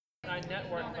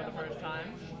network for the first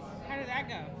time. How did that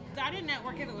go? So I didn't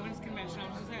network at the women's convention. I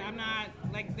was just like, I'm not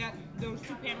like that. Those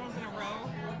 2 panels in a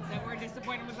row that were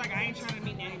disappointing was like, I ain't trying to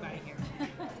meet anybody here.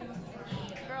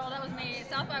 Girl, that was me.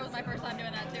 South by was my first time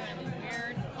doing that too, and it was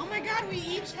weird. Oh my God, we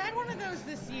each had one of those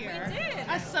this year. We did.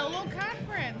 A solo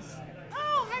conference.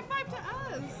 Oh, high five to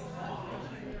us.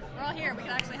 We're all here. We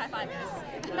can actually high five this.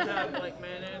 I have like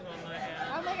mayonnaise on my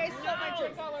hand. I'm like, I spilled my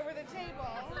drink all over the table.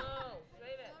 No,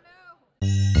 save it.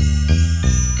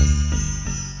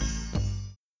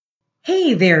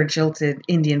 Hey there, Jilted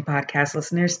Indian podcast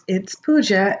listeners. It's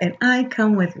Pooja, and I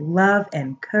come with love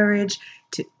and courage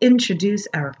to introduce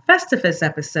our Festivus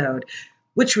episode,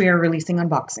 which we are releasing on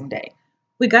Boxing Day.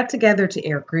 We got together to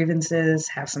air grievances,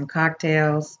 have some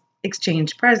cocktails,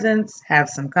 exchange presents, have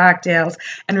some cocktails,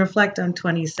 and reflect on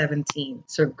 2017.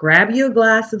 So grab you a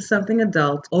glass of something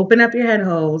adult, open up your head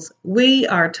holes. We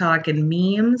are talking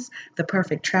memes, the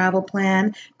perfect travel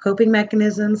plan, coping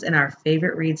mechanisms, and our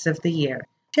favorite reads of the year.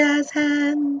 Jazz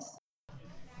hands.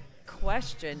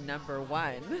 Question number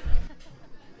 1.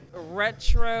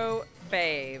 Retro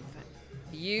fave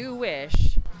you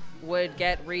wish would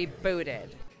get rebooted.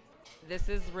 This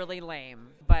is really lame,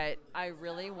 but I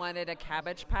really wanted a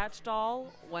Cabbage Patch doll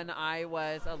when I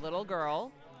was a little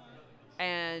girl.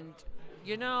 And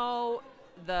you know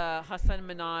the Hassan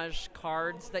Minaj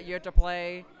cards that you have to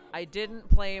play? I didn't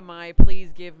play my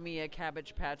Please Give Me a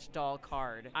Cabbage Patch doll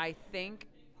card. I think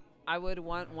I would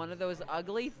want one of those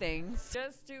ugly things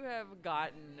just to have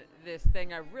gotten this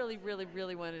thing I really, really,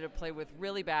 really wanted to play with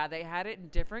really bad. They had it in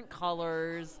different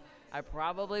colors. I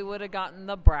probably would have gotten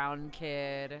the brown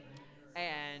kid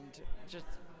and just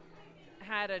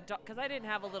had a because I didn't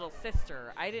have a little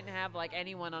sister. I didn't have like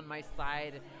anyone on my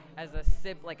side as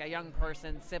like a young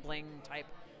person, sibling type.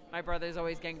 My brother's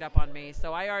always ganged up on me,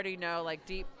 so I already know like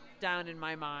deep down in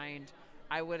my mind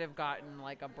I would have gotten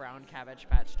like a brown Cabbage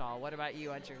Patch doll. What about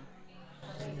you, Andrew?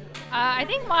 I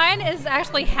think mine is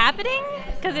actually happening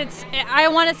because I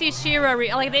want to see She-Ra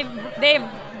they've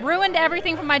ruined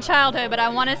everything from my childhood, but I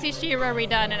want to see She-Ra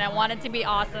redone, and I want it to be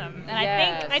awesome. And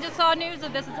Yes. I think I just saw news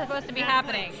that this is supposed to be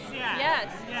happening. Yeah.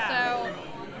 Yes. Yeah. So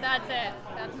that's it.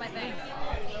 That's my thing.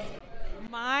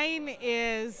 Mine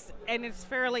is, and it's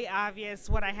fairly obvious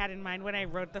what I had in mind when I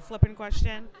wrote the flippin'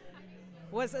 question,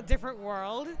 was A Different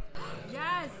World.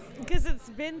 Yes. Because it's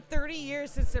been 30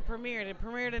 years since it premiered. It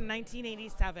premiered in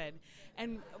 1987.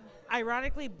 And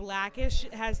ironically, Blackish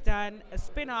has done a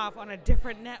spin-off on a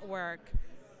different network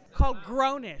called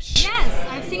Grownish. Yes,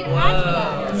 I've seen ads for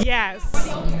that. Yes.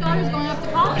 The oldest daughter's going off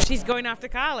to college. She's going off to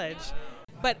college.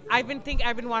 But I've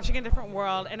been watching A Different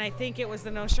World, and I think it was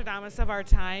the Nostradamus of our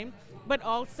time. But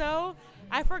also,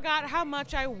 I forgot how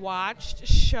much I watched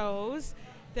shows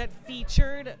that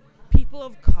featured people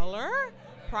of color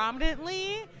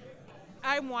prominently.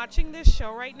 I'm watching this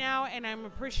show right now, and I'm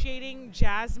appreciating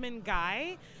Jasmine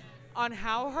Guy on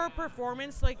how her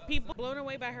performance, like people blown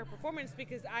away by her performance,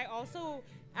 because I also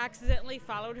accidentally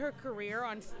followed her career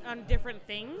on different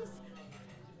things,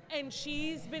 and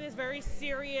she's been a very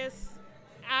serious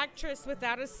actress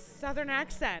without a southern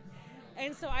accent,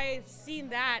 and so I've seen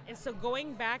that, and so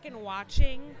going back and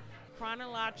watching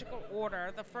chronological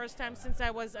order the first time since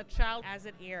I was a child as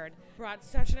it aired brought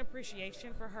such an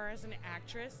appreciation for her as an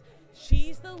actress.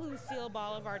 She's the Lucille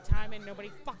Ball of our time, and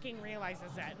nobody fucking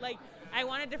realizes that. Like, I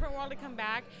want A Different World to come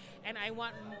back, and I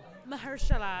want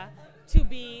Mahershala to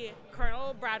be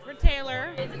Colonel Bradford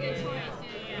Taylor. It's a good choice.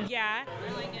 Yeah. Yeah.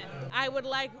 I like it. I would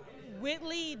like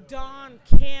Whitley, Dawn,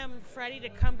 Kim, Freddie to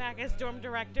come back as dorm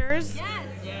directors.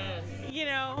 Yes. You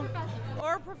know,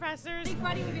 or professors. I think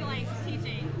Freddie would be like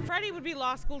teaching. Freddie would be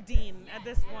law school dean at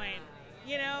this point.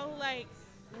 You know, like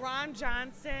Ron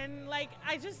Johnson. Like,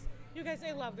 you guys,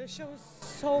 I love this show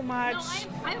so much.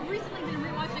 No, I've recently been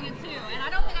rewatching it too, and I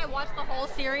don't think I watched the whole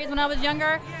series when I was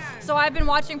younger. Yeah. So I've been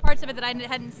watching parts of it that I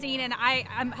hadn't seen, and I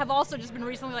have also just been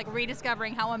recently like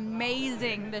rediscovering how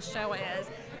amazing this show is,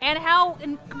 and how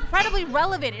incredibly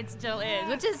relevant it still is,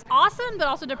 which is awesome but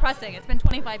also depressing. It's been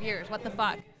 25 years. What the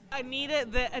fuck?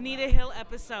 The Anita Hill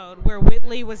episode where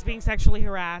Whitley was being sexually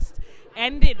harassed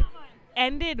ended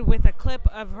with a clip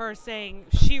of her saying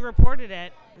she reported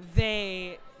it.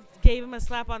 They gave him a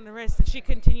slap on the wrist, and she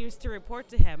continues to report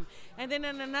to him. And then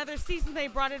in another season, they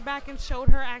brought it back and showed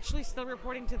her actually still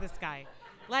reporting to this guy.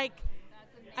 Like,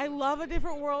 I love A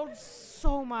Different World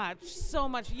so much, so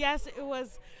much. Yes, it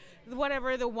was the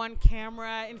one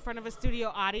camera in front of a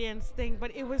studio audience thing, but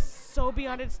it was so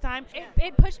beyond its time.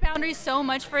 It pushed boundaries so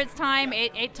much for its time.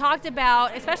 It talked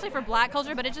about, especially for Black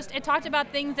culture, but it talked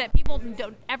about things that people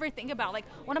don't ever think about. Like,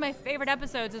 one of my favorite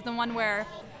episodes is the one where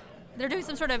they're doing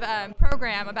some sort of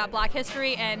program about Black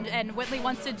history, and Whitley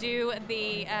wants to do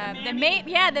the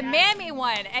Mammy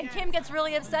one, and Kim gets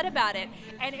really upset about it,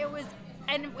 and it was.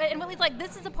 And Whitley's like,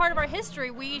 this is a part of our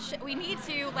history. We need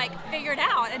to like figure it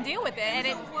out and deal with it. And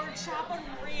it's a workshop on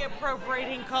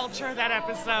reappropriating culture. That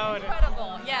episode.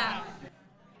 Incredible, yeah.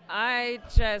 I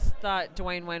just thought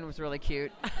Dwayne Wayne was really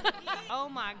cute. Oh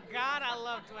my God, I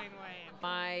love Dwayne Wayne.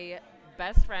 My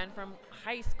best friend from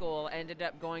high school ended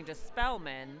up going to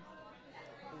Spelman,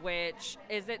 which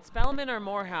is it Spelman or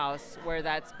Morehouse where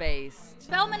that's based?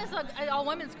 Spelman is an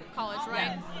all-women's college,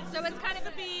 right? Yes. So it's kind of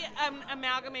to be an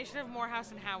amalgamation of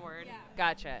Morehouse and Howard. Yeah.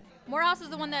 Gotcha. Morehouse is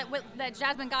the one that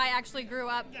Jasmine Guy actually grew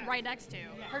up right next to.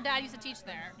 Her dad used to teach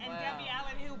there. And Debbie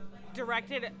Allen, who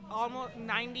directed almost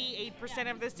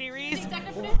 98% of the series.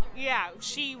 Executive producer. Yeah,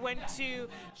 she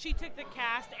took the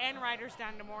cast and writers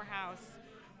down to Morehouse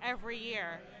every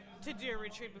year to do a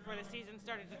retreat before the season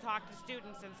started to talk to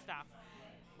students and stuff.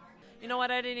 You know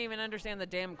what? I didn't even understand the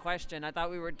damn question. I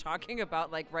thought we were talking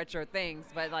about like retro things,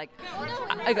 but like.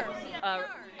 Okay.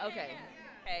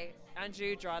 Okay,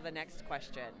 Anju, draw the next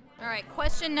question. All right,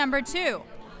 question number 2.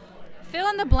 Fill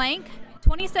in the blank.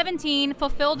 2017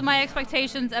 fulfilled my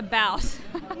expectations about.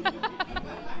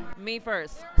 Me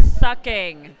first.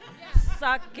 Sucking.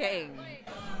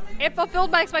 It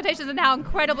fulfilled my expectations and how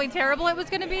incredibly terrible it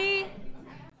was going to be.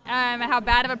 How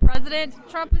bad of a president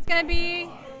Trump is going to be.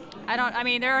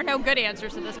 There are no good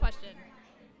answers to this question.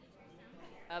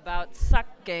 About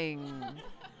sucking.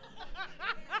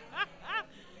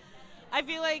 I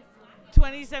feel like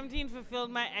 2017 fulfilled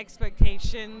my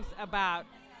expectations about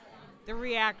the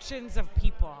reactions of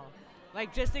people.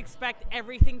 Like, just expect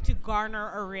everything to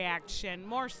garner a reaction.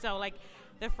 More so, like,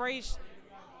 the phrase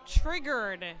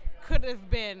triggered could have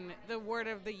been the word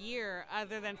of the year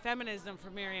other than feminism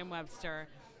for Merriam-Webster.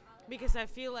 Because I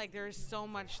feel like there's so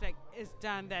much that is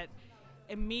done that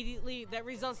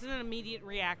results in an immediate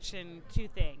reaction to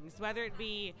things, whether it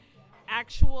be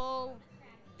actual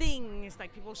things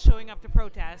like people showing up to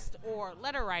protest, or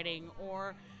letter writing,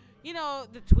 or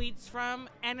the tweets from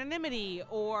anonymity,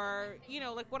 or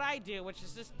like what I do, which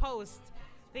is just post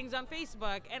things on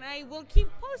Facebook. And I will keep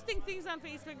posting things on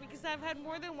Facebook because I've had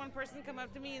more than one person come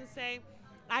up to me and say,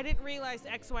 I didn't realize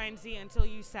X, Y, and Z until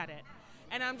you said it.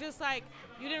 And I'm just like,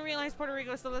 you didn't realize Puerto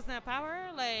Rico still doesn't have power?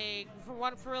 Like, for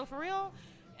what? For real?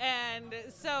 And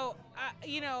so,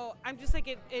 I'm just like,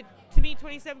 it to me,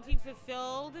 2017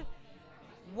 fulfilled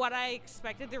what I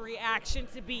expected the reaction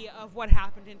to be of what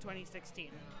happened in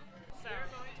 2016. So,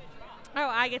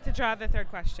 I get to draw the third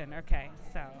question. Okay,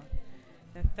 so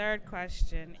the third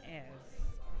question is...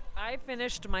 I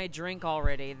finished my drink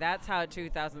already. That's how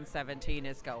 2017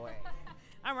 is going.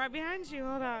 I'm right behind you.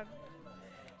 Hold on.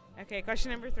 Okay,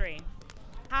 question number 3.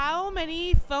 How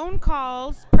many phone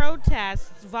calls,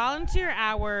 protests, volunteer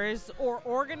hours, or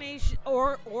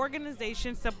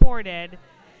organization supported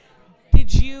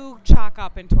did you chalk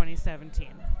up in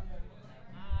 2017?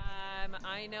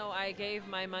 I know I gave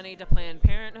my money to Planned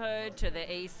Parenthood, to the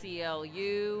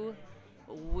ACLU.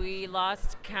 We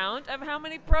lost count of how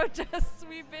many protests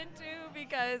we've been to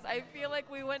because I feel like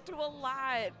we went to a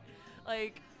lot.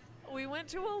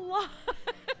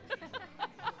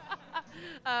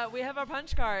 We have our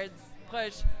punch cards.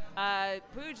 Push.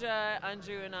 Pooja,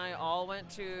 Anju, and I all went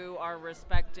to our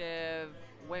respective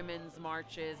women's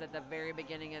marches at the very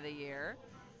beginning of the year.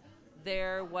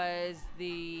 There was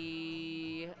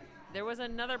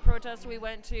another protest we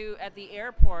went to at the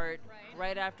airport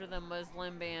right after the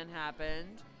Muslim ban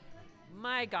happened.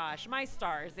 My gosh, my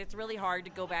stars. It's really hard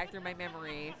to go back through my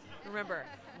memory. Remember,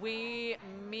 me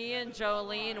and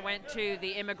Jolene went to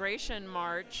the immigration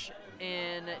march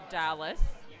in Dallas.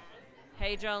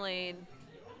 Hey, Jolene.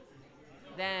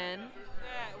 Then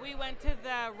we went to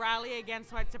the rally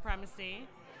against white supremacy.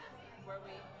 Where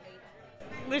we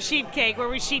ate the sheep cake, where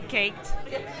we sheep caked.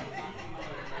 Yeah,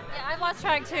 I lost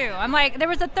track too. I'm like, there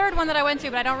was a third one that I went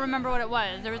to, but I don't remember what it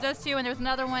was. There was those two, and there was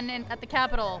another one at the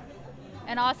Capitol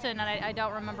in Austin, and I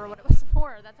don't remember what it was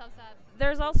for. That's how sad.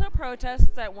 There's also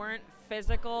protests that weren't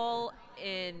physical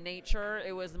in nature.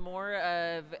 It was more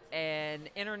of an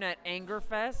internet anger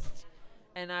fest,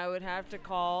 and I would have to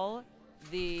call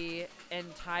the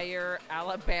entire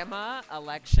Alabama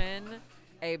election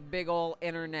a big ol'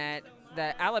 internet.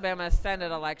 The Alabama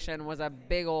Senate election was a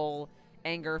big ol'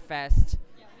 anger fest.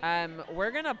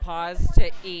 We're gonna pause to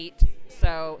eat,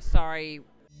 so sorry.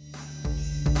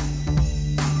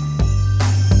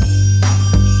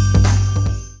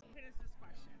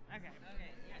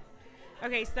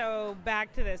 Okay, so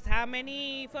back to this. How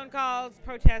many phone calls,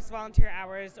 protests, volunteer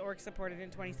hours, org supported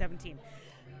in 2017?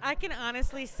 I can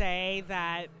honestly say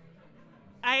that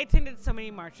I attended so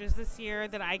many marches this year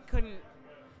that I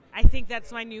think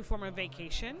that's my new form of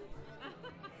vacation,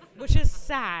 which is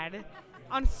sad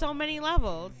on so many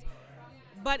levels.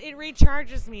 But it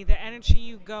recharges me, the energy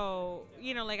you go,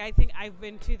 like I think I've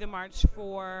been to the March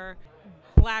for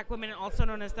Black Women, also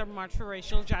known as the March for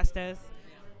Racial Justice.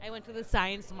 I went to the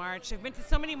Science March. I've been to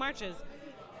so many marches.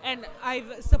 And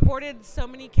I've supported so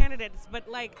many candidates. But,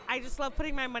 I just love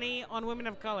putting my money on women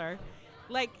of color.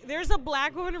 There's a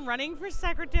Black woman running for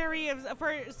Secretary of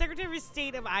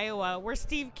State of Iowa, where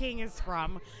Steve King is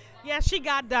from. Yes, she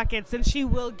got ducats, and she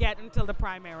will get until the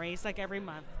primaries, every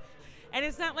month. And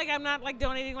it's not like I'm not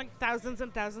donating thousands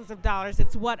and thousands of dollars.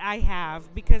 It's what I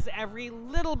have, because every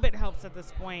little bit helps at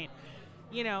this point,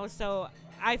 So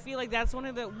I feel like that's one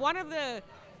of the,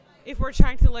 if we're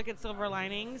trying to look at silver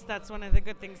linings, that's one of the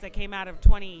good things that came out of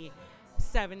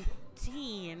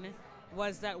 2017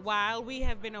 was that while we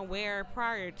have been aware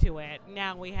prior to it,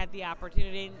 now we had the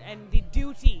opportunity and the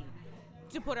duty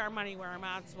to put our money where our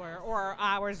mouths were, or our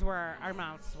hours where our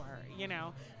mouths were.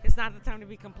 It's not the time to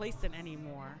be complacent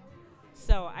anymore.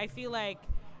 So I feel like,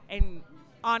 and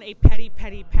on a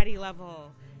petty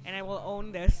level, and I will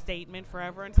own this statement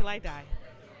forever until I die,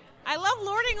 I love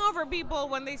lording over people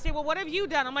when they say, well, what have you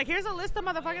done? I'm like, here's a list of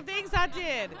motherfucking things I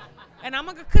did. And I'm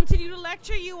going to continue to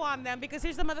lecture you on them, because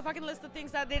here's the motherfucking list of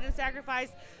things I did and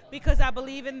sacrificed because I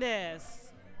believe in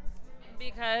this.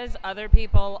 Because other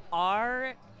people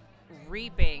are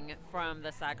reaping from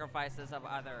the sacrifices of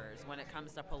others when it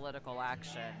comes to political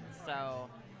action. So,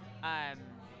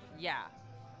 yeah,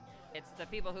 it's the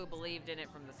people who believed in it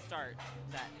from the start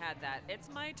that had that. It's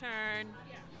my turn.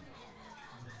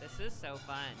 This is so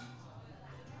fun.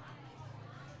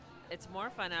 It's more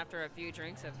fun after a few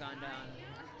drinks have gone down.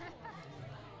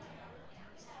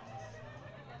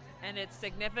 And it's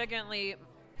significantly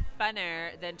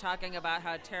funner than talking about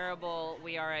how terrible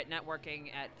we are at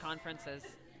networking at conferences.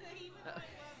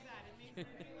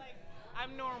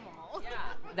 I'm normal. Yeah,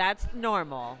 that's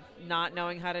normal, not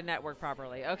knowing how to network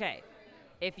properly. Okay,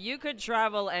 if you could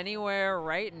travel anywhere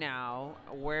right now,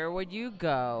 where would you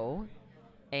go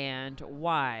and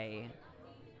why?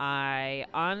 I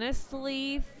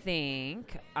honestly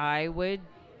think I would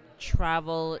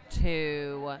travel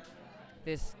to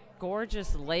this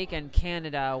gorgeous lake in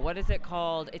Canada. What is it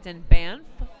called? It's in Banff.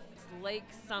 It's Lake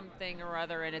something or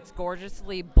other, and it's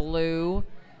gorgeously blue.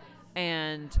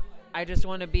 And I just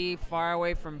want to be far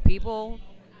away from people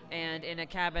and in a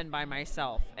cabin by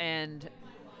myself. And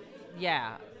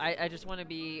yeah, I just want to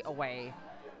be away.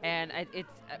 And it's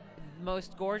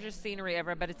most gorgeous scenery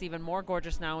ever, but it's even more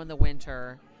gorgeous now in the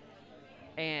winter.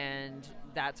 And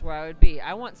that's where I would be.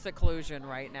 I want seclusion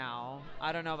right now.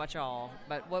 I don't know about y'all,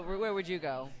 but where would you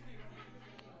go?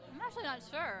 I'm actually not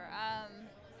sure.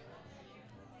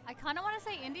 I kind of want to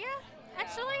say India,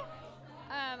 actually.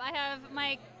 I have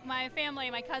my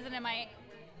family, my cousin, and my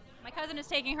cousin is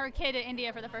taking her kid to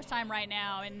India for the first time right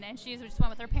now, and she just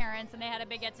went with her parents, and they had a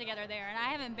big get-together there. And I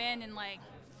haven't been in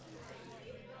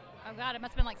oh God, it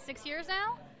must have been 6 years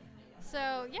now.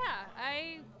 So yeah,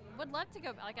 I would love to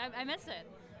go. I miss it.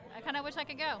 I kind of wish I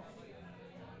could go.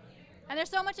 And there's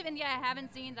so much of India I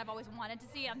haven't seen that I've always wanted to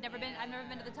see. I've never been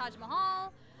to the Taj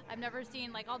Mahal. I've never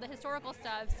seen all the historical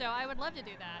stuff. So I would love to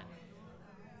do that.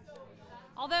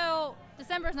 Although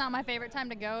December is not my favorite time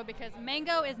to go because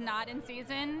mango is not in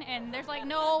season, and there's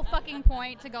no fucking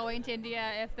point to going to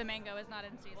India if the mango is not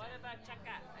in season. What about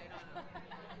chakka?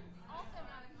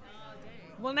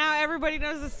 Well, now everybody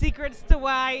knows the secrets to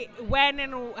why, when,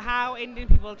 and how Indian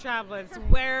people travel. It's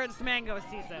where it's mango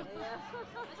season. This is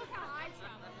how I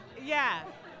travel. Yeah.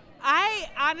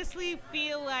 I honestly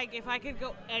feel like if I could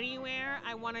go anywhere,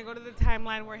 I want to go to the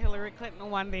timeline where Hillary Clinton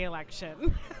won the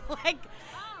election. Oh, is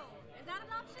that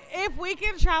an option? If we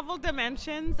can travel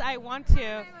dimensions, I want to.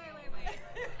 Wait.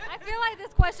 I feel like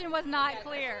this question was not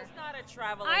clear. It's not a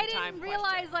traveling I time didn't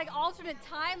realize alternate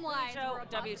timelines So, were a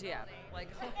WTF.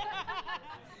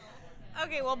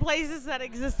 Okay, well, places that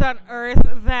exist on Earth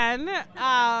then.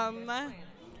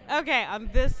 Okay, on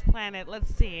this planet,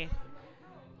 let's see.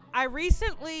 I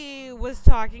recently was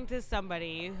talking to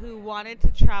somebody who wanted to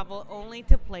travel only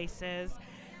to places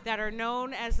that are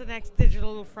known as the next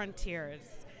digital frontiers.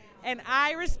 And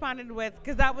I responded with,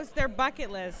 because that was their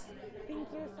bucket list. Thank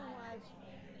you so much.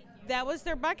 That was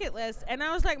their bucket list. And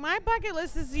I was like, my bucket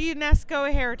list is the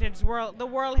UNESCO the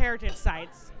World Heritage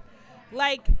Sites.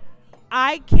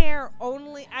 I care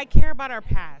about our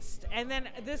past. And then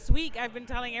this week I've been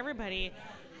telling everybody,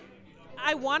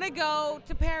 I want to go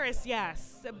to Paris,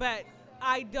 yes, but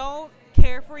I don't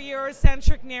care for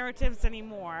Eurocentric narratives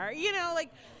anymore.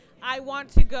 I want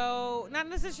to go, not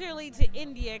necessarily to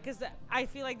India, because I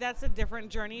feel like that's a different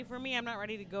journey for me. I'm not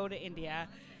ready to go to India.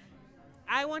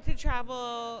 I want to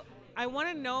travel. I want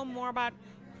to know more about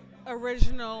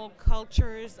original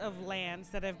cultures of lands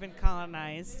that have been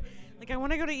colonized. Like, I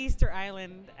want to go to Easter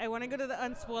Island. I want to go to the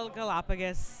unspoiled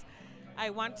Galapagos. I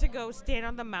want to go stand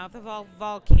on the mouth of a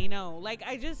volcano. Like,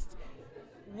 I just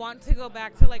want to go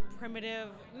back to, like, primitive,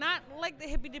 not like the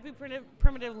hippy-dippy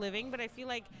primitive living, but I feel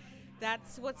like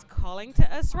that's what's calling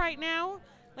to us right now.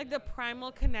 Like, the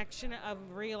primal connection of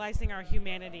realizing our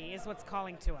humanity is what's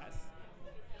calling to us.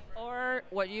 Or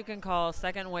what you can call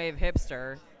second wave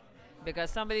hipster,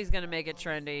 because somebody's going to make it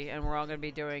trendy and we're all going to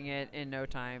be doing it in no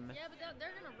time. Yeah, but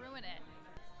they're going to ruin it.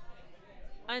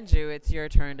 Anju, it's your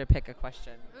turn to pick a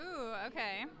question Ooh,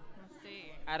 okay. Let's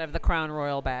see. out of the Crown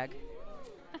Royal bag.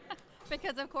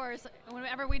 Because, of course,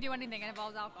 whenever we do anything, it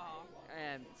involves alcohol.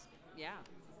 Yeah.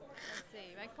 Let's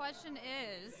see. My question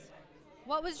is,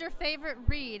 what was your favorite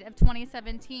read of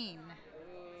 2017?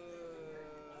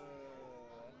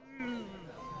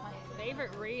 My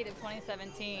favorite read of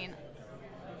 2017.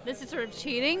 This is sort of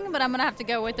cheating, but I'm going to have to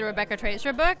go with the Rebecca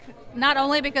Traister book. Not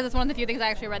only because it's one of the few things I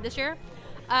actually read this year,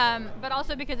 but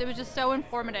also because it was just so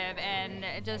informative and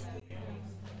just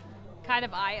kind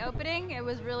of eye-opening. It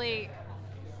was really,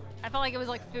 I felt like it was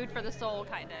like food for the soul,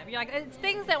 kind of. You're like, it's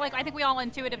things that like I think we all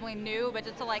intuitively knew, but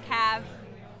just to like have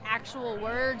actual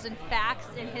words and facts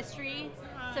and history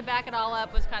to back it all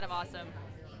up was kind of awesome.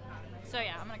 So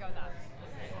yeah, I'm going to go with that.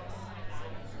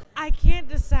 I can't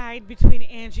decide between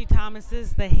Angie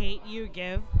Thomas's The Hate You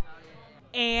Give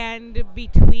and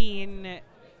between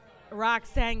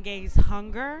Roxane Gay's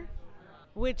Hunger,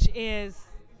 which is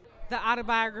the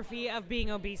autobiography of being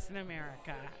obese in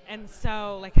America. And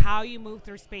so, like, how you move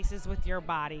through spaces with your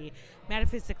body,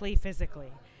 metaphysically,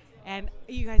 physically. And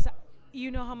you guys,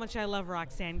 you know how much I love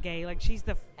Roxane Gay. Like, she's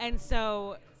and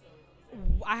so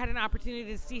I had an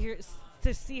opportunity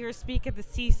to see her speak at the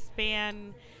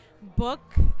C-SPAN book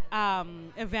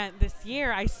event this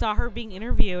year. I saw her being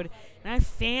interviewed, and I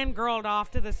fangirled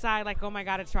off to the side like, oh my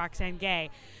God, it's Roxane Gay.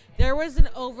 There was an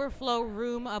overflow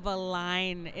room of a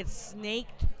line. It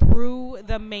snaked through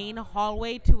the main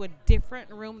hallway to a different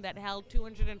room that held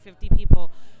 250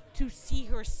 people to see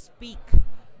her speak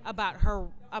about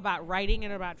writing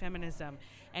and about feminism.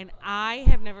 And I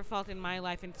have never felt in my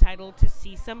life entitled to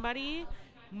see somebody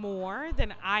more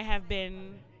than I have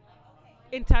been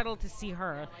entitled to see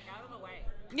her.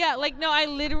 Yeah, like, no, I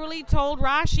literally told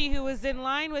Rashi, who was in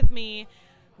line with me,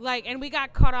 like, and we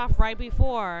got cut off right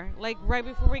before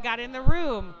we got in the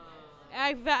room.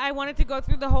 I wanted to go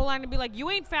through the whole line and be like, you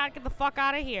ain't fat, get the fuck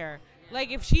out of here.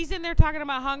 Like, if she's in there talking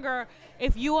about hunger,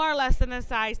 if you are less than a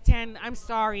size 10, I'm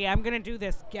sorry, I'm going to do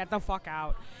this. Get the fuck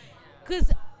out.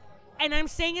 And I'm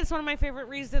saying it's one of my favorite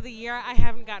reads of the year. I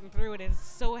haven't gotten through it. It's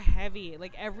so heavy.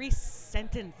 Like, every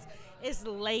sentence is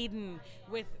laden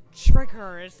with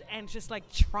triggers and just,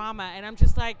 like, trauma. And I'm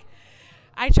just like,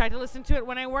 I tried to listen to it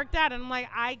when I worked out, and I'm like,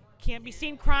 I can't be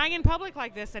seen crying in public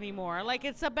like this anymore. Like,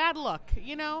 it's a bad look,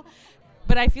 you know?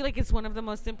 But I feel like it's one of the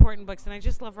most important books, and I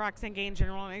just love Roxane Gay in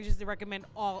general, and I just recommend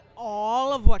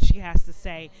all of what she has to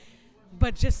say.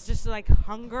 But just like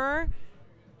Hunger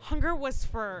was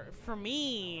for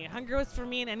me. Hunger was for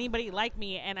me and anybody like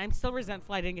me, and I'm still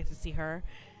resentful I didn't get to see her.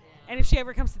 And if she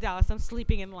ever comes to Dallas, I'm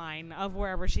sleeping in line of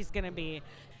wherever she's going to be.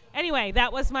 Anyway,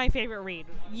 that was my favorite read.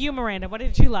 You, Miranda, what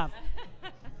did you love?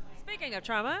 Speaking of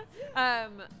trauma,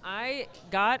 I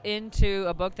got into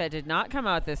a book that did not come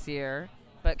out this year,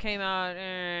 but came out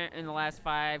in the last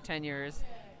 5-10 years,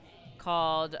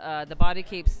 called The Body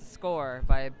Keeps Score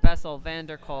by Bessel van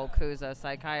der Kolk, who's a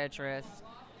psychiatrist,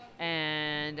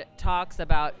 and talks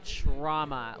about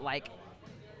trauma, like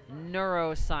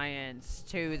neuroscience,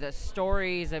 to the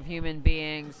stories of human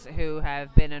beings who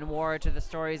have been in war, to the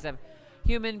stories of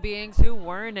human beings who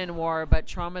weren't in war, but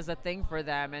trauma's a thing for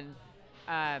them. And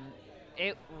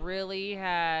it really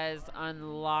has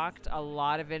unlocked a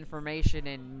lot of information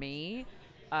in me,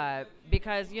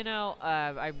 because, you know,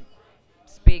 I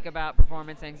speak about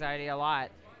performance anxiety a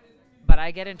lot, but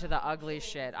I get into the ugly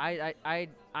shit.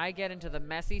 I get into the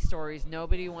messy stories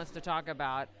nobody wants to talk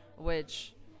about,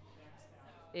 which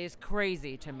is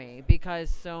crazy to me, because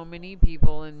so many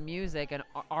people in music and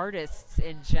artists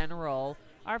in general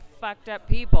are fucked up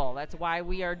people. That's why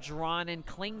we are drawn and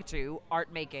cling to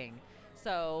art making.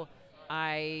 So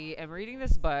I am reading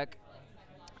this book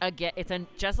again. It's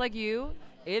just like you.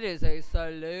 It is a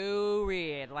slow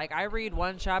read. Like, I read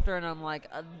one chapter and I'm like,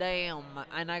 damn,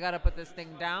 and I gotta put this thing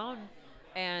down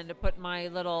and put my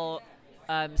little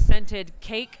scented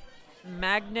cake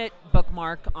magnet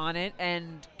bookmark on it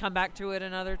and come back to it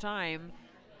another time.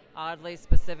 oddly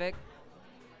specific.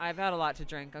 I've had a lot to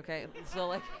drink, okay? So,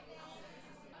 like,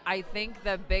 I think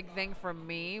the big thing for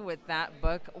me with that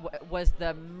book was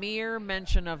the mere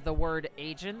mention of the word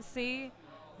agency,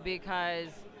 because,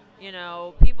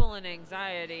 people in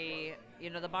anxiety,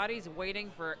 the body's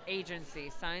waiting for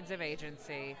agency, signs of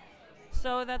agency,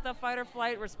 so that the fight or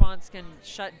flight response can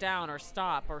shut down or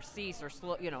stop or cease or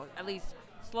slow, at least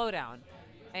slow down.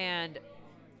 And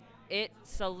it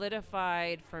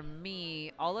solidified for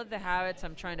me all of the habits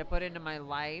I'm trying to put into my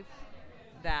life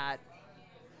that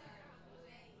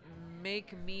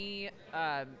make me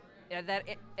that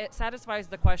it satisfies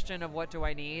the question of what do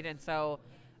I need. And so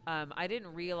I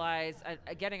didn't realize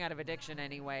getting out of addiction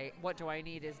anyway, what do I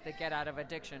need is the get out of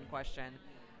addiction question.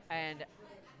 And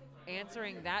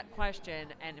answering that question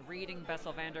and reading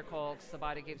Bessel van der Kolk's The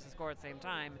Body Keeps the Score at the same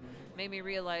time made me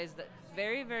realize that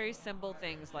very, very simple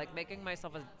things like making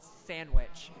myself a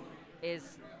sandwich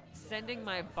is sending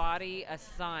my body a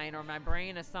sign, or my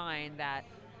brain a sign, that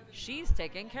she's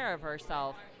taking care of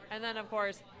herself. And then, of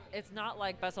course, it's not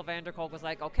like Bessel van der Kolk was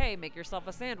like, okay, make yourself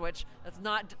a sandwich. That's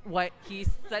not what he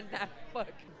said in that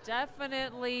book.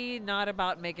 Definitely not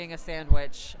about making a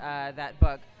sandwich, that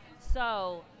book.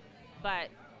 So, but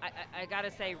I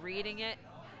gotta say, reading it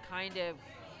kind of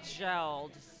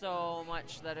gelled so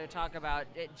much that I talk about.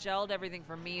 It gelled everything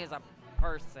for me as a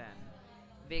person,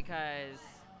 because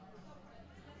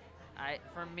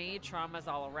for me, trauma's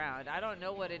all around. I don't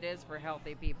know what it is for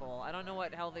healthy people. I don't know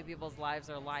what healthy people's lives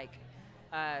are like.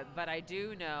 But I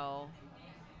do know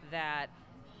that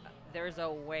there's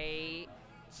a way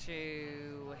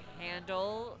to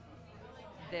handle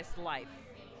this life.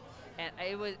 And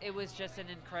it was just an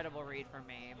incredible read for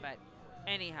me. But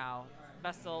anyhow,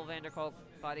 Bessel van der Kolk,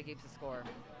 Body Keeps the Score.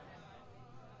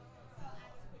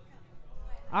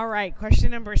 All right,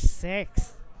 question number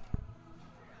 6.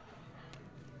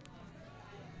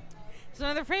 It's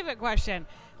another favorite question.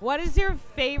 What is your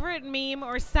favorite meme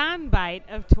or soundbite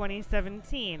of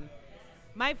 2017?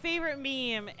 My favorite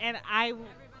meme, and I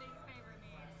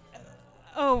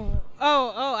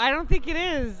don't think it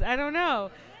is. I don't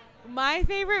know. My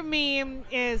favorite meme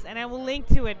is, and I will link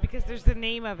to it because there's the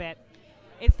name of it.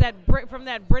 It's that from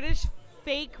that British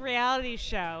fake reality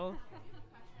show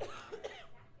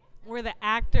where the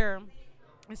actor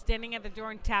is standing at the door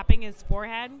and tapping his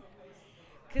forehead.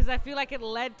 Because I feel like it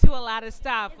led to a lot of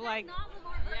stuff. Like, not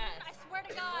LeVar Burton? Yes. I swear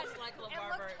to God. Looks like LeVar it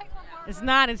looks Burton. like LeVar it's Burton.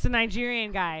 not. It's a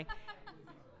Nigerian guy.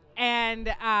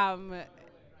 And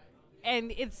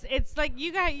it's like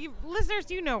you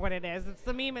listeners, you know what it is. It's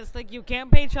the meme. It's like, you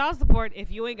can't pay child support if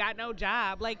you ain't got no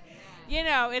job. Like,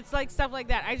 it's like stuff like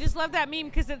that. I just love that meme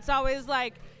because it's always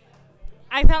like,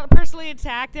 I felt personally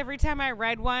attacked every time I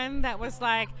read one that was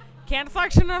like, can't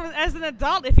function as an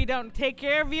adult if you don't take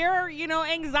care of your,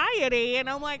 anxiety. And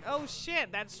I'm like, oh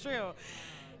shit, that's true.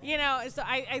 So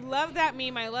I love that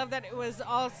meme. I love that it was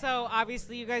also,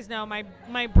 obviously, you guys know,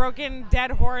 my broken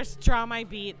dead horse trauma I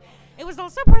beat. It was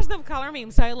also a person of color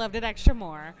meme, so I loved it extra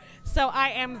more. So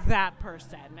I am that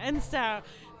person. And so,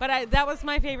 that was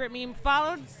my favorite meme,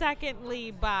 followed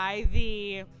secondly by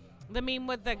the meme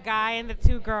with the guy and the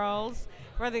 2 girls,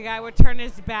 where the guy would turn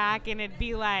his back and it'd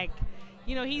be like,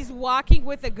 he's walking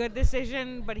with a good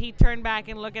decision, but he turned back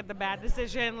and look at the bad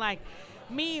decision. Like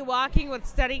me walking with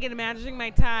studying and managing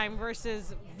my time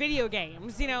versus video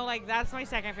games. Like that's my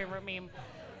second favorite meme.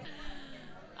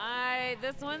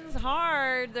 This one's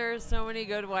hard. There's so many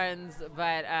good ones,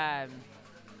 but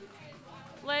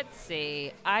let's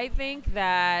see. I think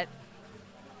that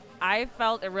I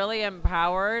felt really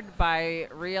empowered by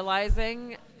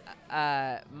realizing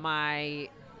my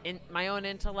own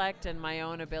intellect and my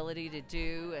own ability to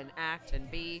do and act and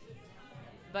be.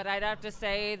 But I'd have to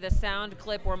say the sound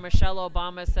clip where Michelle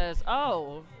Obama says,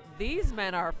 "Oh, these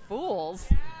men are fools,"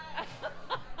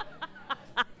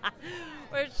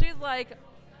 where she's like,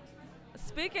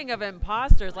 speaking of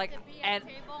imposters, like, To be at and the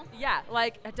table? yeah,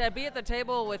 like to be at the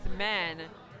table with men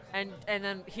and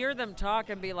then hear them talk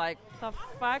and be like, "The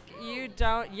fuck you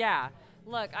don't?" Yeah,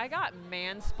 look, I got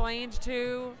mansplained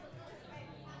to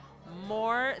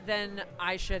more than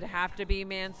I should have to be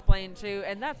mansplained to,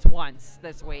 and that's once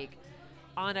this week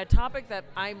on a topic that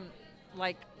I'm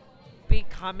like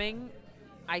becoming,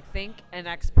 I think, an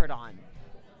expert on.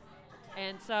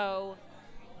 And so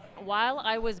while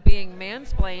I was being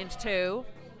mansplained to,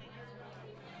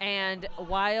 and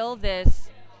while this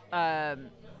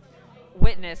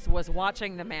witness was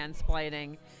watching the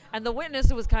mansplaining, and the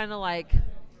witness was kind of like,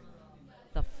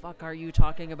 "The fuck are you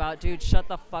talking about, dude? Shut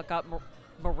the fuck up.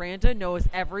 Miranda knows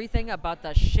everything about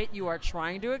the shit you are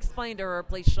trying to explain to her.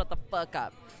 Please shut the fuck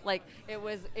up." Like, it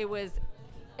was The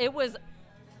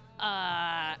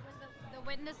The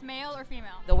witness, male or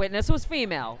female? The witness was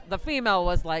female. The female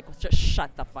was like, just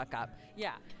shut the fuck up.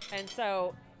 Yeah. And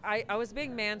so I was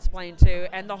being mansplained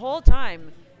to, and the whole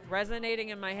time resonating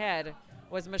in my head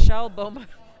was Michelle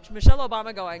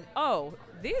Obama going, "Oh,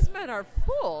 these men are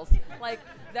fools." Like,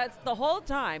 that's the whole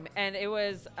time. And it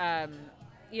was,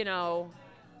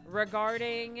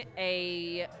 regarding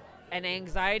an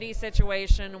anxiety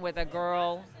situation with a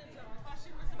girl.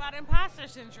 It's about imposter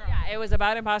syndrome. Yeah, it was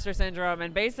about imposter syndrome,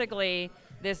 and basically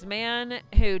this man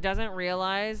who doesn't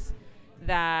realize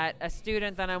that a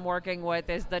student that I'm working with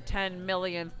is the 10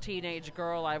 millionth teenage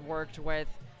girl I've worked with,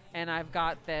 and I've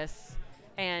got this.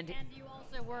 And you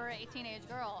also were a teenage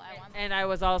girl at one point. And I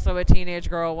was also a teenage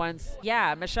girl once.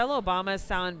 Yeah, Michelle Obama's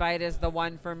soundbite is the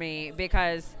one for me,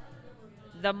 because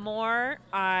the more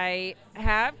I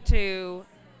have to,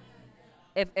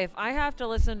 if I have to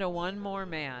listen to one more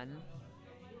man,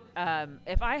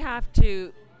 if I have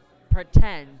to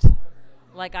pretend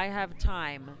like I have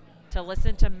time to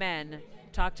listen to men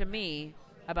talk to me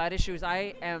about issues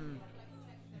I am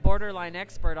borderline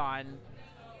expert on,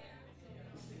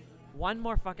 one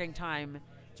more fucking time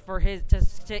for his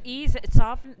to ease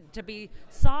soften to be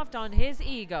soft on his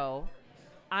ego,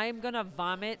 I'm gonna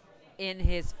vomit in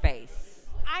his face.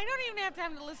 I don't even have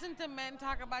time to listen to men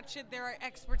talk about shit they're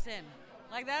experts in.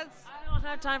 Like, that's... I don't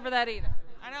have time for that either.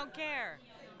 I don't care.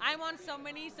 I'm on so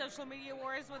many social media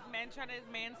wars with men trying to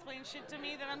mansplain shit to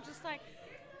me that I'm just like,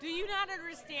 do you not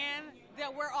understand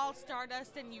that we're all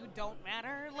stardust and you don't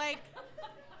matter? Like...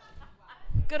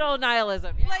 Good old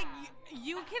nihilism. Like,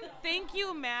 you can think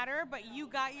you matter, but you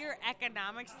got your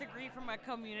economics degree from a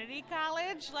community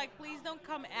college. Like, please don't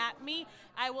come at me.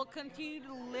 I will continue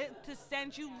to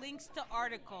send you links to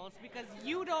articles because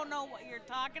you don't know what you're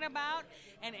talking about,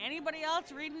 and anybody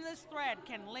else reading this thread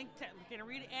can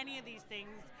read any of these things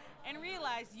and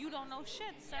realize you don't know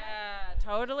shit, sir. Yeah,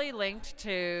 totally linked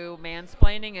to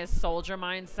mansplaining is soldier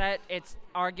mindset. It's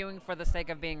arguing for the sake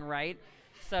of being right.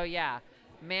 So yeah.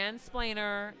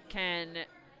 Mansplainer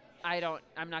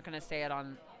I'm not going to say it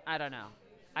on, I don't know.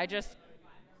 I just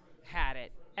had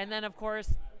it. And then, of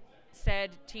course, said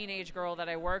teenage girl that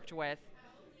I worked with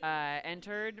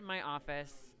entered my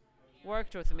office,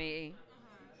 worked with me,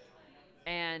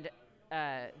 and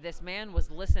this man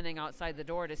was listening outside the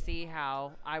door to see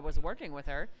how I was working with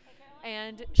her.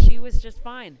 And she was just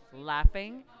fine,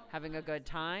 laughing, having a good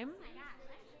time.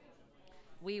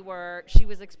 She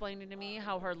was explaining to me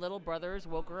how her little brothers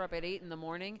woke her up at 8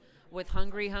 a.m. with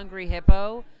Hungry Hungry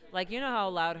Hippo. Like, you know how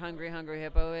loud Hungry Hungry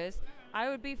Hippo is? I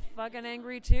would be fucking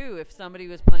angry too if somebody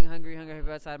was playing Hungry Hungry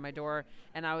Hippo outside my door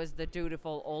and I was the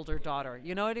dutiful older daughter.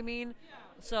 You know what I mean?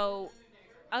 So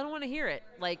I don't want to hear it.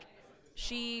 Like,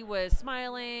 she was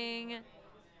smiling,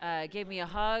 gave me a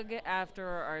hug after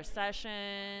our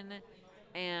session,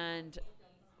 and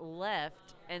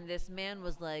left. And this man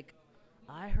was like,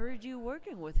 I heard you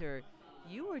working with her.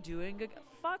 You were doing good.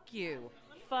 Fuck you.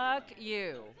 Fuck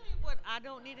you. What I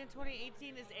don't need in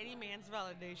 2018 is any man's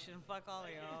validation. Fuck all of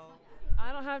y'all.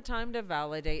 I don't have time to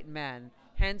validate men.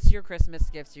 Hence your Christmas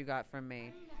gifts you got from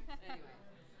me.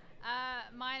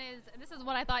 Mine is, this is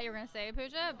what I thought you were going to say,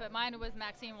 Pooja, but mine was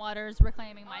Maxine Waters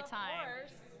reclaiming my time.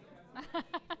 This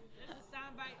is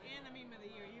soundbite and the meme of the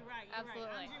year. You're right. Absolutely.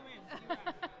 Right. I'm you in. You're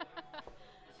right.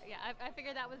 Yeah, I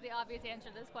figured that was the obvious answer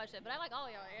to this question, but I like all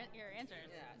your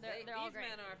answers. Yeah, They're all these great.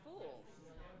 men are fools.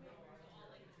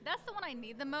 That's the one I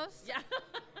need the most. Yeah.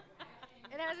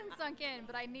 It hasn't sunk in,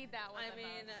 but I need that one. I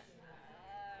mean,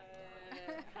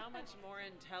 how much more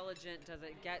intelligent does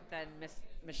it get than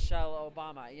Michelle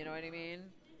Obama? You know what I mean?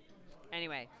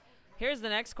 Anyway, here's the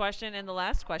next question and the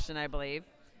last question, I believe.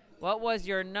 What was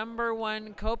your number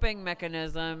one coping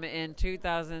mechanism in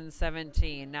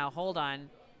 2017? Now, hold on.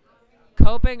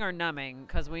 Coping or numbing?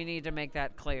 Because we need to make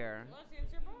that clear.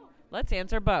 Let's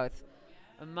answer both.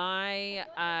 My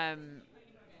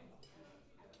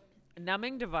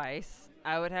numbing device,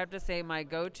 I would have to say my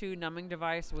go-to numbing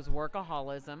device was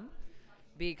workaholism,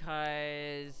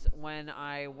 because when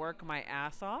I work my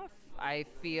ass off, I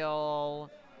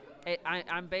feel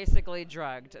I'm basically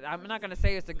drugged. I'm not going to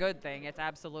say it's a good thing. It's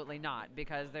absolutely not,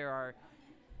 because there are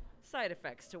side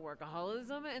effects to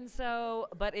workaholism. And so,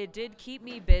 but it did keep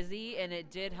me busy and it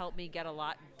did help me get a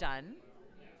lot done.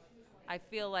 I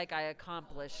feel like I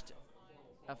accomplished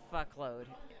a fuckload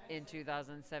in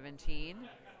 2017.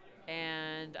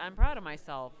 And I'm proud of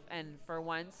myself. And for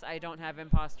once, I don't have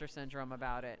imposter syndrome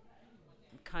about it.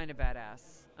 I'm kind of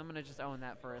badass. I'm going to just own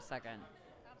that for a second.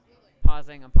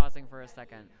 I'm pausing for a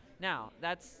second. Now,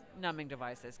 that's numbing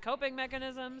devices. Coping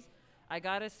mechanisms, I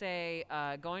got to say,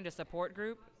 going to support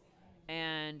group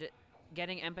and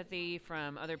getting empathy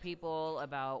from other people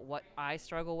about what I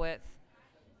struggle with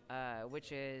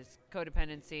which is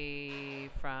codependency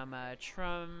from a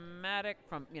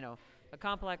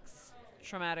complex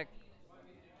traumatic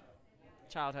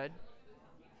childhood.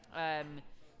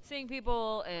 Seeing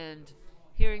people and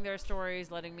hearing their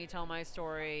stories, letting me tell my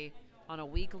story on a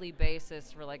weekly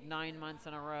basis for like 9 months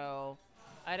in a row,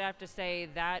 I'd have to say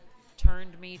that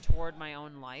turned me toward my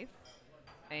own life.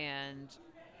 And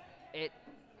it,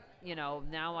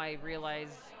 now I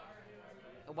realize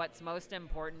what's most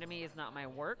important to me is not my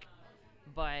work,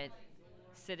 but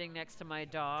sitting next to my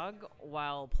dog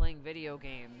while playing video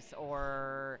games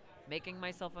or making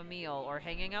myself a meal or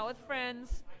hanging out with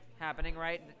friends, happening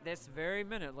right this very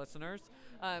minute, listeners.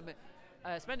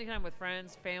 Spending time with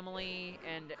friends, family,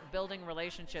 and building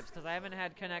relationships, because I haven't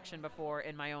had connection before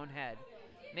in my own head.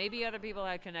 Maybe other people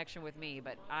had connection with me,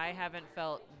 but I haven't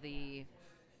felt the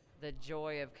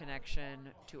joy of connection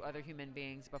to other human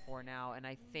beings before now. And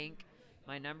I think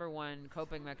my number one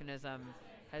coping mechanism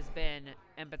has been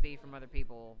empathy from other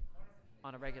people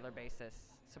on a regular basis.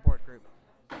 Support group.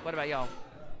 What about y'all?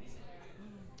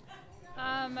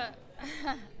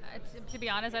 To be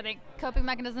honest, I think coping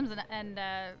mechanisms and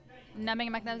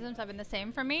numbing mechanisms have been the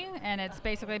same for me, and it's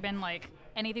basically been like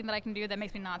anything that I can do that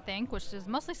makes me not think, which is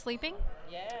mostly sleeping.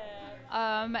 Yeah.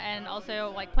 And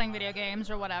also like playing video games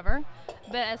or whatever.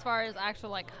 But as far as actual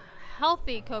like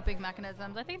healthy coping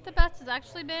mechanisms, I think the best has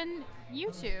actually been you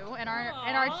two and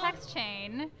our text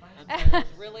chain. I'm sorry,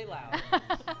 it's really loud.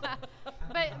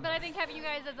 But I think having you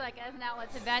guys as an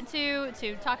outlet to vent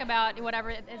to talk about whatever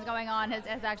is going on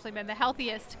has actually been the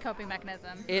healthiest coping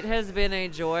mechanism. It has been a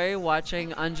joy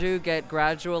watching Anju get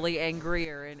gradually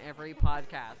angrier in every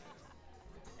podcast.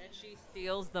 And she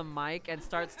steals the mic and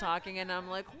starts talking, and I'm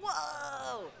like,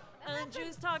 whoa,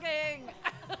 Anju's talking.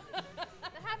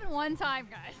 That happened one time,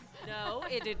 guys. No,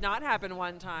 it did not happen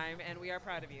one time, and we are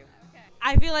proud of you.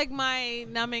 I feel like my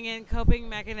numbing and coping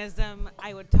mechanism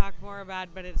I would talk more about,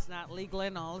 but it's not legal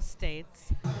in all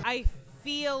states. I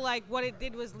feel like what it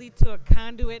did was lead to a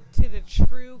conduit to the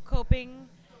true coping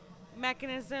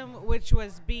mechanism, which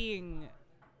was being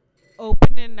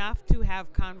open enough to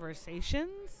have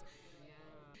conversations.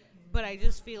 But I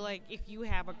just feel like if you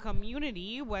have a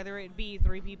community, whether it be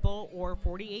 3 people or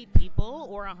 48 people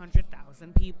or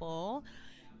 100,000 people,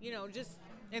 just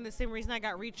and the same reason I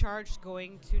got recharged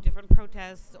going to different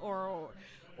protests or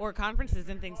conferences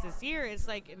and things this year, it's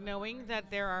like knowing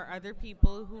that there are other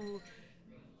people who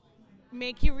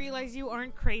make you realize you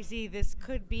aren't crazy. This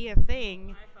could be a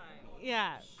thing.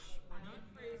 Yeah. We're not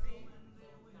crazy.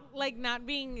 Like not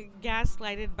being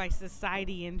gaslighted by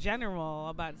society in general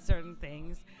about certain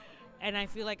things. And I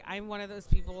feel like I'm one of those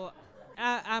people.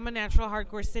 I'm a natural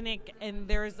hardcore cynic, and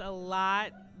there's a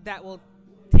lot that will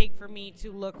take for me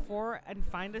to look for and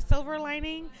find a silver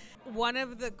lining. One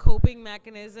of the coping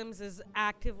mechanisms is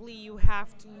actively you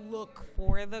have to look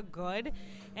for the good,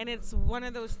 and it's one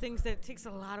of those things that takes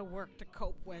a lot of work to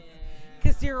cope with,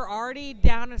 because you're already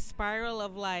down a spiral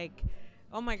of like,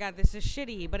 oh my god, this is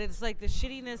shitty. But it's like the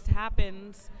shittiness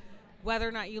happens whether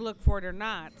or not you look for it or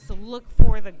not. So look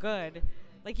for the good.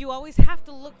 Like you always have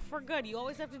to look for good. You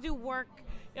always have to do work.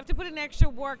 You have to put in extra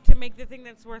work to make the thing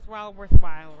that's worthwhile,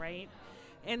 right?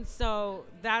 And so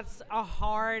that's a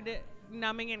hard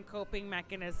numbing and coping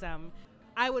mechanism.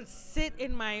 I would sit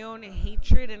in my own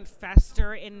hatred and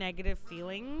fester in negative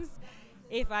feelings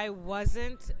if I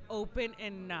wasn't open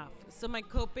enough. So my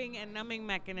coping and numbing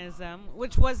mechanism,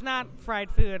 which was not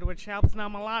fried food, which helps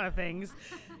numb a lot of things,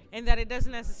 and that it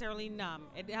doesn't necessarily numb.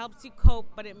 It helps you cope,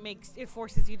 but it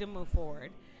forces you to move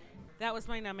forward. That was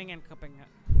my numbing and coping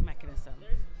mechanism.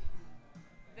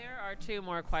 There are 2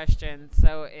 more questions,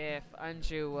 so if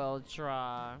Anju will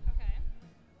draw. Okay.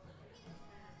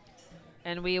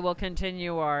 And we will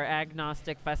continue our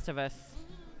agnostic festivus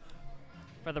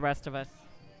for the rest of us.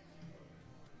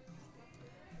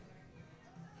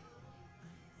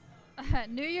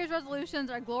 New Year's resolutions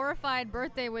are glorified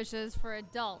birthday wishes for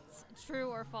adults. True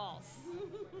or false?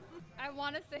 I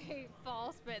want to say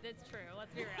false, but it's true.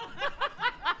 Let's be real.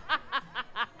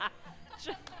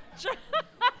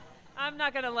 I'm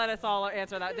not going to let us all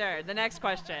answer that. There, the next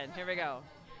question. Here we go.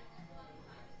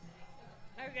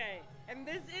 Okay, and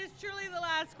this is truly the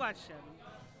last question.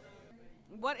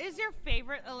 What is your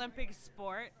favorite Olympic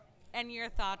sport and your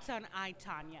thoughts on I,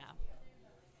 Tonya?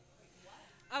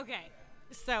 Okay,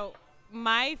 so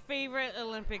my favorite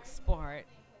Olympic sport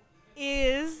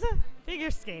is figure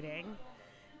skating.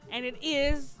 And it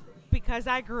is because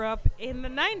I grew up in the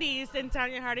 90s and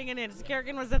Tonya Harding and Nancy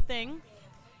Kerrigan was a thing.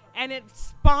 And it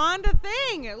spawned a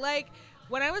thing. Like,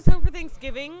 when I was home for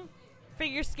Thanksgiving,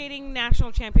 figure skating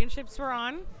national championships were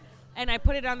on. And I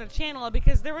put it on the channel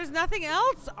because there was nothing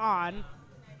else on.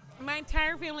 my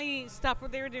entire family stopped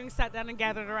what they were doing, sat down and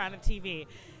gathered around a TV.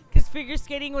 Because figure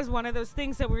skating was one of those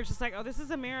things that we were just like, oh, this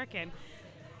is American.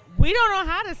 We don't know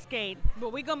how to skate,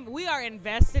 but we are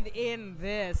invested in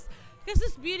this. Because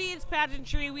it's beauty, it's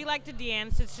pageantry. We like to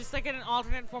dance. It's just like an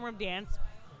alternate form of dance.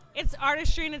 It's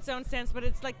artistry in its own sense, but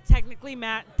it's like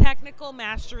technical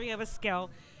mastery of a skill.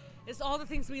 It's all the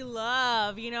things we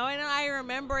love, you know? And I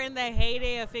remember in the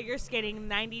heyday of figure skating,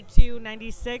 92,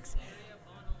 96,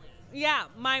 yeah,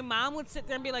 my mom would sit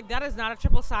there and be like, that is not a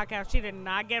triple sock out. She did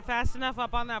not get fast enough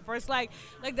up on that first leg.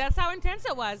 Like, that's how intense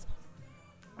it was.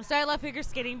 So I love figure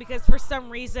skating because for some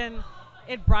reason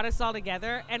it brought us all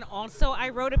together. And also I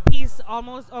wrote a piece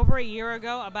almost over a year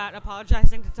ago about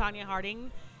apologizing to Tonya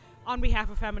Harding on behalf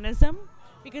of feminism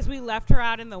because we left her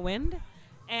out in the wind.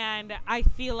 And I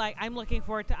feel like I'm looking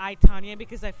forward to I, Tonya,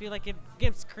 because I feel like it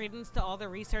gives credence to all the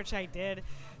research I did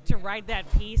to write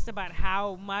that piece about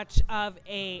how much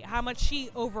she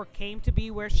overcame to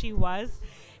be where she was,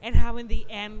 and how in the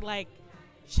end, like,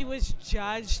 she was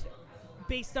judged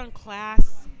based on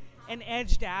class and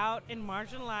edged out and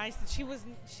marginalized.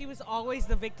 She was always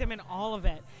the victim in all of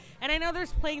it. And I know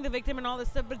there's playing the victim and all this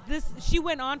stuff, but she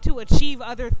went on to achieve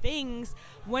other things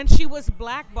when she was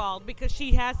blackballed because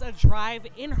she has a drive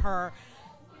in her.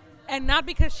 And not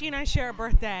because she and I share a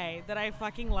birthday, that I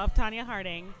fucking love Tonya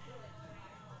Harding.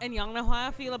 And y'all know how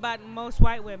I feel about most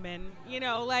white women. You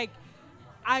know, like,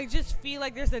 I just feel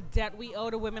like there's a debt we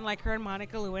owe to women like her and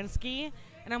Monica Lewinsky.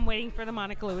 And I'm waiting for the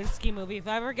Monica Lewinsky movie. If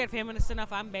I ever get feminist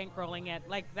enough, I'm bankrolling it.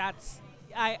 Like,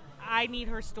 I need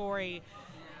her story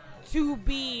to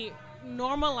be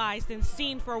normalized and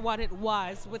seen for what it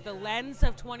was with the lens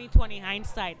of 2020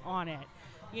 hindsight on it,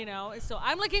 you know? So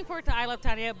I'm looking forward to I Love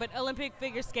Tonya, but Olympic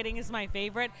figure skating is my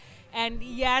favorite. And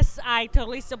yes, I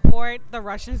totally support the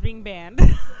Russians being banned.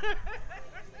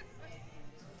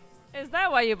 Is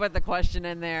that why you put the question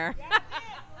in there?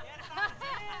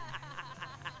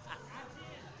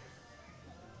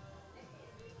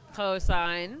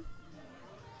 Cosign.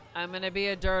 I'm going to be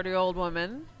a dirty old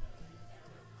woman.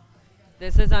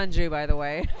 This is Anju, by the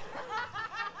way.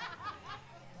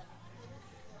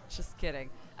 Just kidding.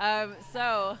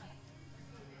 So,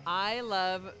 I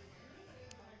love...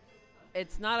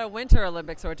 It's not a Winter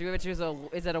Olympic sport. Do we have to choose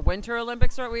is it a Winter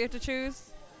Olympic sport we have to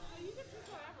choose?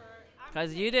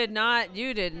 Because you did not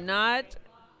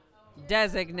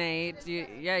designate. You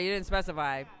didn't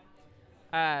specify.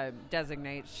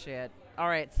 Designate shit. All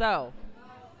right, so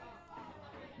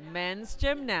men's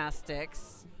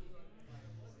gymnastics.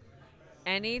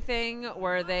 Anything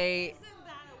where they...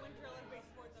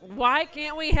 Why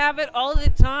can't we have it all the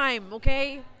time,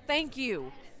 okay? Thank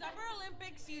you. Summer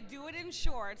Olympics, you do it in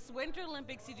shorts. Winter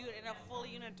Olympics, you do it in a full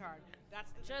unitard.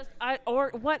 That's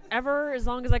or whatever, as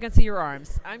long as I can see your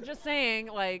arms. I'm just saying,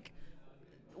 like,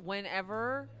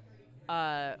 whenever...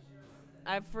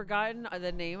 I've forgotten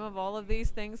the name of all of these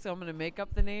things, so I'm going to make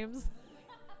up the names.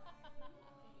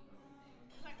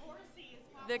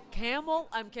 The camel?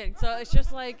 I'm kidding. So it's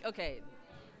just like, okay,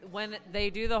 when they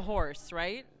do the horse,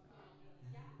 right?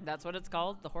 That's what it's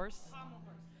called, the horse?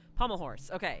 Pommel horse.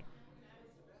 Okay.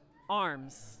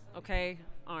 Arms. Okay,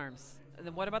 arms. And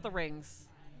then what about the rings?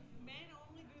 Men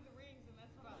only do the rings, and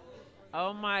that's what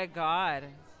Oh my God.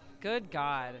 Good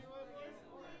God.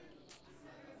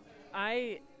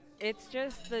 It's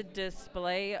just the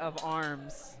display of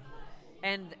arms.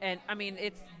 And I mean,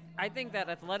 I think that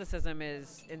athleticism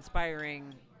is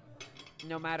inspiring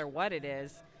no matter what it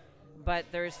is, but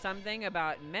there's something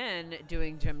about men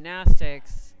doing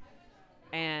gymnastics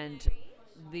and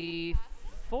the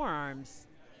forearms.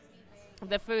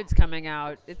 The food's coming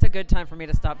out. It's a good time for me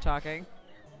to stop talking.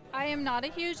 I am not a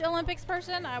huge Olympics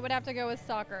person. I would have to go with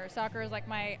soccer. Soccer is like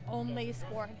my only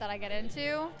sport that I get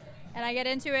into. And I get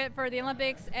into it for the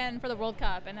Olympics and for the World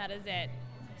Cup, and that is it.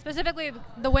 Specifically,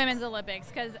 the Women's Olympics,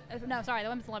 the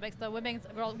Women's Olympics. The Women's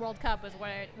World Cup was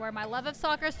where my love of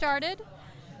soccer started.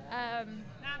 Not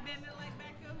been it like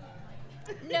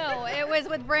Beckham? No, it was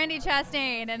with Brandy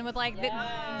Chastain and with like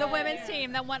the women's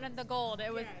team that won the gold.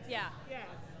 It was, yeah.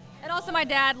 And also my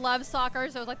dad loves soccer,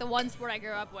 so it was like the one sport I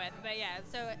grew up with. But yeah,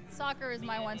 so soccer is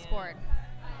my one sport.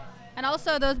 And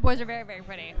also those boys are very, very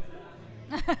pretty.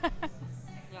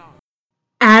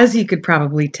 As you could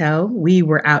probably tell, we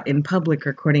were out in public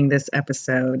recording this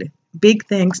episode. Big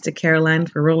thanks to Caroline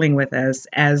for rolling with us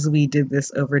as we did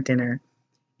this over dinner.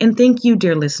 And thank you,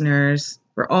 dear listeners,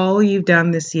 for all you've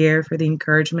done this year, for the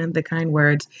encouragement, the kind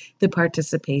words, the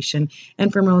participation,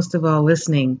 and for most of all,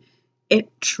 listening. It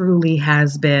truly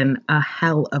has been a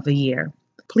hell of a year.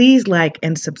 Please like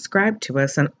and subscribe to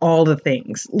us on all the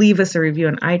things. Leave us a review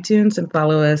on iTunes and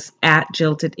follow us at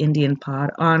Jilted Indian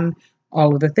Pod on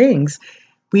all of the things.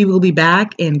 We will be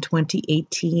back in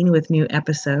 2018 with new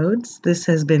episodes. This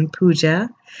has been Pooja,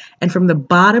 and from the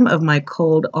bottom of my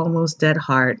cold, almost dead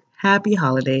heart, happy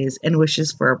holidays and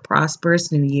wishes for a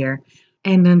prosperous new year.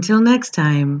 And until next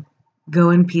time, go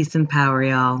in peace and power,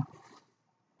 y'all.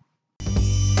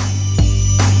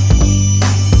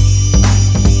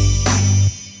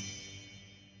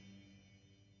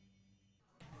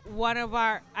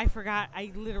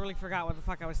 I literally forgot what the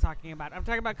fuck I was talking about. I'm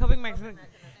talking about coping mechanisms.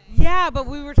 Yeah, but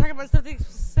we were talking about something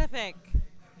specific.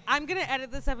 I'm going to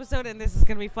edit this episode and this is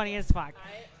going to be funny as fuck.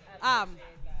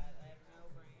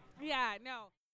 Yeah, no.